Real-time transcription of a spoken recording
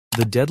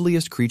The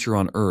deadliest creature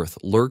on Earth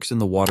lurks in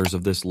the waters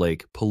of this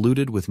lake,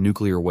 polluted with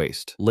nuclear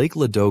waste. Lake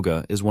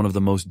Ladoga is one of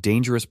the most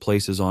dangerous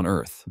places on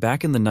Earth.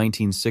 Back in the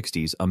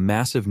 1960s, a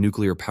massive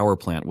nuclear power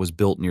plant was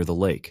built near the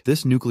lake.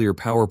 This nuclear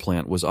power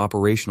plant was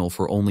operational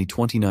for only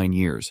 29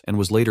 years and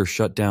was later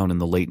shut down in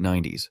the late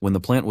 90s. When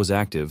the plant was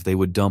active, they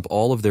would dump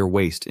all of their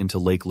waste into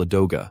Lake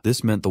Ladoga.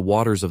 This meant the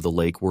waters of the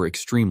lake were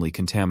extremely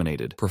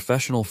contaminated.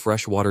 Professional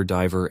freshwater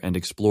diver and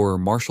explorer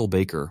Marshall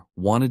Baker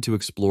wanted to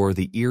explore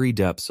the eerie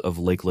depths of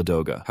Lake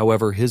Ladoga.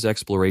 However, his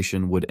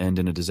exploration would end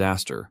in a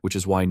disaster, which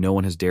is why no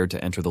one has dared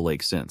to enter the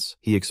lake since.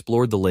 He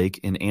explored the lake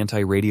in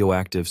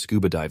anti-radioactive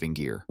scuba diving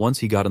gear. Once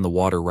he got in the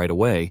water right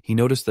away, he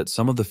noticed that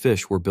some of the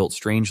fish were built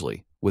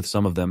strangely, with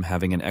some of them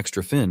having an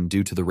extra fin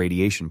due to the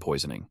radiation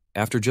poisoning.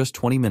 After just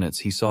 20 minutes,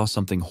 he saw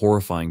something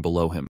horrifying below him.